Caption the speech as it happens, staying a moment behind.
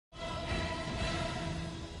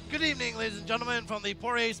Good evening, ladies and gentlemen, from the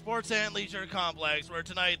Poirier Sports and Leisure Complex, where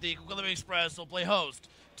tonight the Coquitlam Express will play host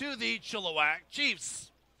to the Chilliwack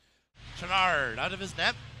Chiefs. Chenard out of his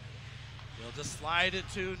net. He'll just slide it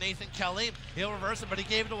to Nathan Kelly. He'll reverse it, but he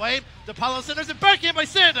gave it away. DePaulo centers it back in by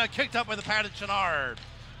Sanda. Kicked up by the padded Chenard.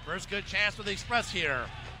 First good chance for the Express here.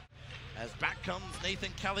 As back comes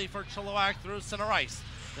Nathan Kelly for Chilliwack through center ice.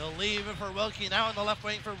 He'll leave it for Wilkie now in the left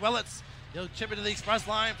wing for Willits. He'll chip it to the Express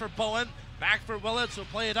line for Bowen. Back for Willits, who'll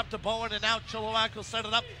play it up to Bowen, and now Chilliwack will set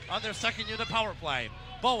it up on their second unit power play.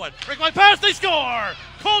 Bowen, breakaway pass, they score!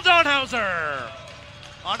 Cole Donhauser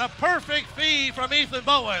on a perfect feed from Ethan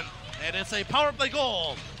Bowen, and it's a power play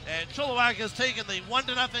goal, and Chilliwack has taken the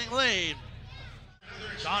 1-0 lead.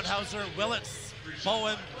 Donhauser, Willits,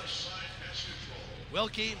 Bowen,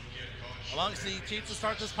 Wilkie amongst the Chiefs to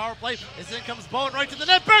start this power play. As in comes Bowen right to the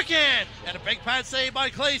net, back in, and a big pad save by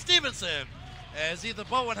Clay Stevenson, as Ethan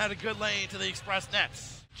Bowen had a good lane to the Express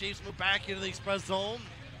nets. Chiefs move back into the Express zone.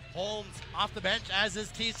 Holmes off the bench, as is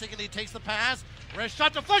Tiesik, and he takes the pass. Wrist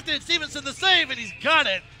shot deflected, Stevenson the save, and he's got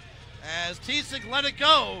it as Tiesik let it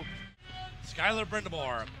go. Skylar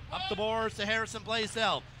Brindamore up the boards to Harrison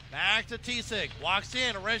Blaisdell. Back to Tiesik, walks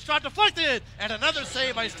in, a wrist shot deflected, and another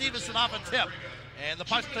save by Stevenson off a tip. And the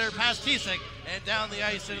puck cleared past Tiesik and down the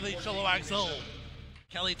ice into the Chilliwack zone.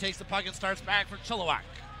 Kelly takes the puck and starts back for Chilliwack.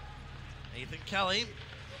 Nathan Kelly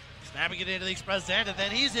snapping it into the Express end, and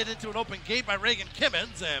then he's hit into an open gate by Regan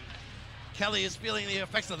Kimens, and Kelly is feeling the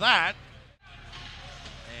effects of that.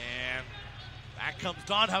 And back comes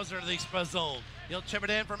Donhauser to the Express zone. He'll chip it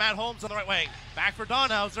in for Matt Holmes on the right wing. Back for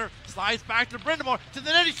Donhauser, slides back to Brindamore, to the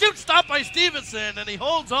net, he shoots, stopped by Stevenson, and he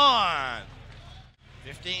holds on.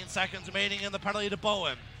 15 seconds remaining in the penalty to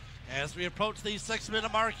Bowen. As we approach the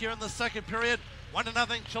 6-minute mark here in the second period, 1-0,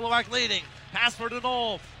 Chilliwack leading. Pass for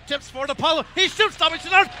Denol, tips for DePaulo, he shoots, stopping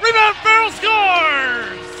Chenard, rebound, Farrell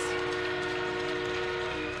scores!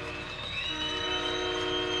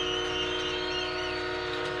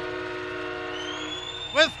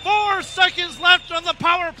 With 4 seconds left on the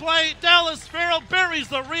power play, Dallas Farrell buries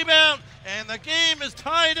the rebound, and the game is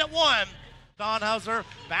tied at 1. Donhauser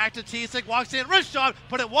back to Tiesik, walks in, wrist shot,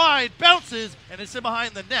 put it wide, bounces, and it's in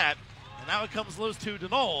behind the net. And now it comes loose to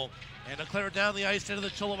Denol, and to clear it down the ice into the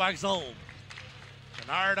Chilliwack zone.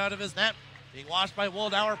 Chenard out of his net, being watched by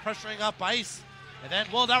Wildauer, pressuring up ice. And then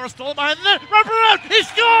Wildauer stole it behind the net, wrap around, he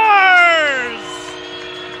scores!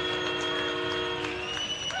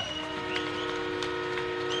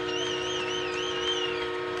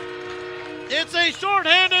 It's a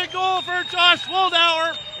shorthanded goal for Josh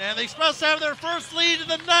Wildauer, and the Express have their first lead of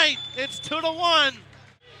the night. It's 2-1,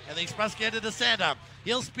 and the Express get it to Sanda.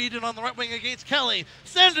 He'll speed it on the right wing against Kelly.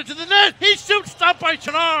 Sends it to the net. He shoots, stopped by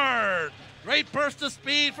Chenard. Great burst of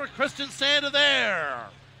speed for Christian Sanda there.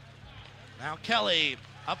 Now Kelly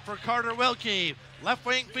up for Carter Wilkie. Left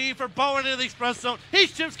wing feed for Bowen into the Express zone. He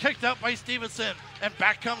shoots, kicked out by Stevenson. And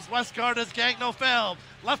back comes Westgard as Gagno fell.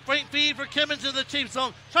 Left wing feed for Kimens in the Chiefs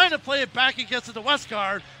zone. Trying to play it back, he gets it to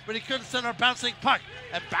Westgard, but he couldn't send our bouncing puck.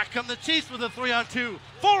 And back come the Chiefs with a 3-on-2.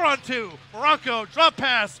 4-on-2. Morocco, drop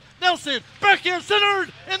pass. Nelson, back here,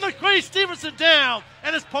 centered, and the Clay Stevenson down.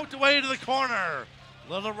 And it's poked away to the corner.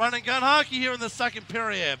 Little run and gun hockey here in the second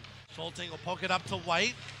period. Schulting will poke it up to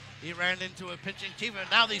White. He ran into a pinching team, and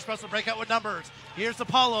now the Express will break out with numbers. Here's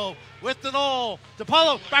DePaulo with Denol.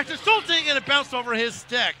 DePaulo back to Schulting, and it bounced over his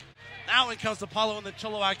stick. Now in comes DePaulo in the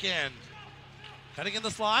Chilliwack end. Cutting in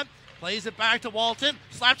the slot, plays it back to Walton.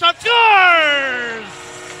 Slap shot, scores!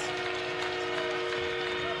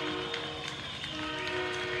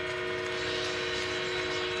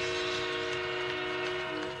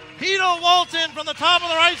 Peter Walton from the top of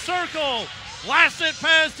the right circle. Blasted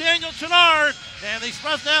past Daniel Chenard, and the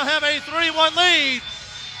Express now have a 3-1 lead.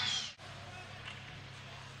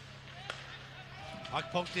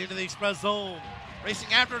 Puck poked into the Express zone.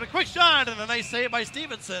 Racing after it, a quick shot, and a nice save by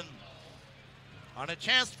Stevenson on a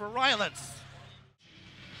chance for Rylance.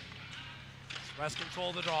 Express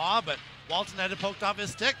controlled the draw, but Walton had it poked off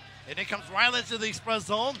his stick, and in comes Rylance to the Express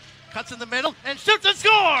zone, cuts in the middle, and shoots and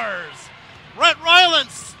scores! Brett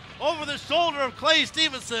Rylance over the shoulder of Clay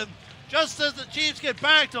Stevenson, just as the Chiefs get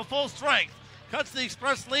back to full strength. Cuts the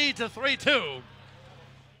Express lead to 3-2.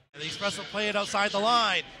 And the Express will play it outside the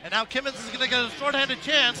line. And now Kimens is going to get a shorthanded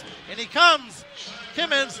chance. And he comes.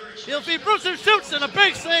 Kimens, he'll feed Bruce and shoots, and a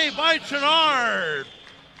big save by Chenard.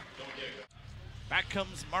 Back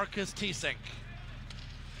comes Marcus Tiesik.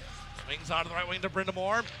 Swings out of the right wing to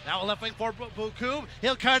Brindamore. Now a left wing for Boku.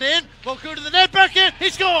 He'll cut in. Boku to the net, back in. He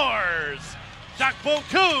scores! Jacques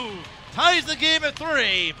Boku ties the game at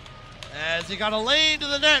 3. As he got a lane to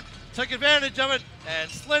the net, took advantage of it,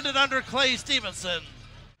 and slid it under Clay Stevenson.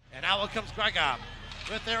 And out comes Grega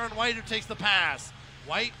with Aaron White, who takes the pass.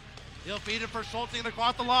 White, he'll feed it for Schulting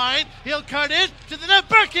across the line. He'll cut in to the net,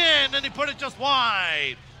 back in, and he put it just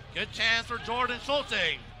wide. Good chance for Jordan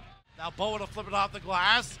Schulting. Now Bowen will flip it off the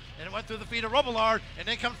glass, and it went through the feet of Robillard, and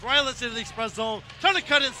then comes Rylance into the express zone, trying to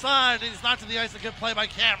cut inside, and he's knocked to the ice. A good play by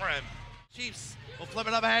Cameron. Chiefs will flip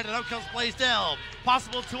it up ahead, and out comes Blaisdell.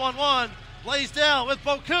 Possible 2-on-1. Blaisdell with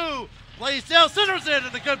Boku. Blaisdell centers it,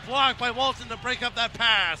 and a good block by Walton to break up that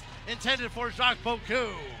pass intended for Jacques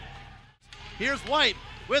Boku. Here's White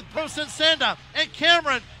with Bruce and Sanda and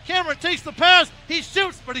Cameron. Cameron takes the pass. He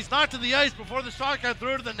shoots, but he's knocked to the ice before the shot got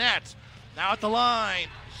through to the net. Now at the line,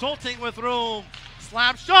 Schulting with room.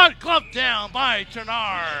 Slap shot, gloved down by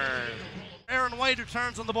Chernard. Aaron White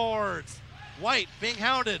returns on the boards. White being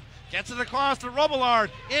hounded. Gets it across to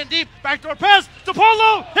Robillard. In deep, backdoor pass.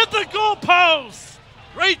 DePaulo hit the goal post.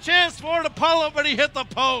 Great chance for DePaulo, but he hit the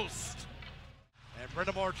post. And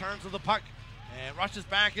Brindamore turns to the puck and rushes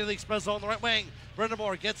back into the express zone on the right wing.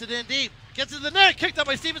 Brindamore gets it in deep. Gets it to the net. Kicked up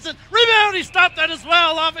by Stevenson. Rebound. He stopped that as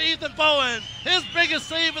well off of Ethan Bowen. His biggest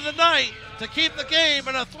save of the night to keep the game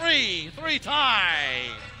in a 3-3 tie.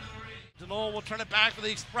 Denol will turn it back for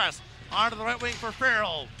the Express. Onto the right wing for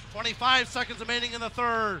Farrell. 25 seconds remaining in the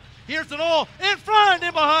third. Here's Denol in front,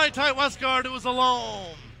 in behind Ty Westgard, who was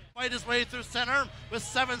alone. Fight his way through center with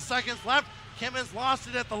 7 seconds left. Kimens lost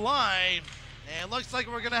it at the line. And looks like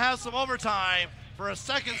we're going to have some overtime for a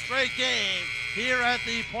second straight game here at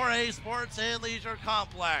the Poirier Sports and Leisure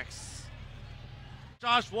Complex.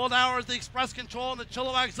 Josh Woldauer is the Express control in the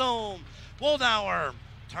Chilliwack zone. Woldauer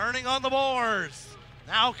turning on the boards.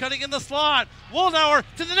 Now cutting in the slot. Woldauer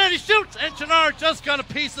to the net. He shoots, and Chernard just got a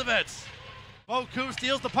piece of it. Boku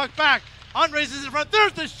steals the puck back. Unraises in front.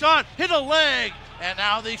 There's the shot. Hit a leg. And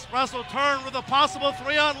now the Express will turn with a possible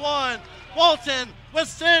 3-on-1. Walton with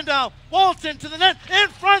Sanda. Walton to the net. In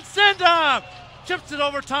front, Sanda. Chips it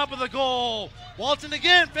over top of the goal. Walton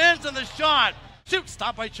again bends on the shot. Shoot,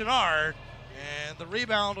 stopped by Chernard. And the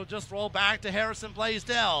rebound will just roll back to Harrison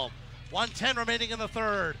Blaisdell. 1:10 remaining in the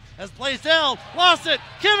third. As Blaisdell lost it.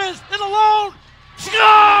 Kimens in alone. Scores!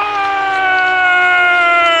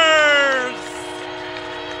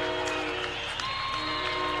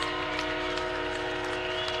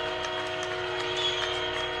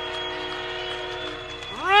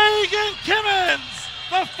 Regan Kimens,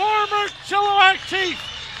 the former Chilliwack Chief,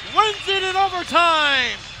 wins it in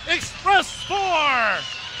overtime. Express 4,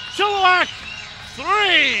 Chilliwack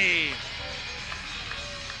 3.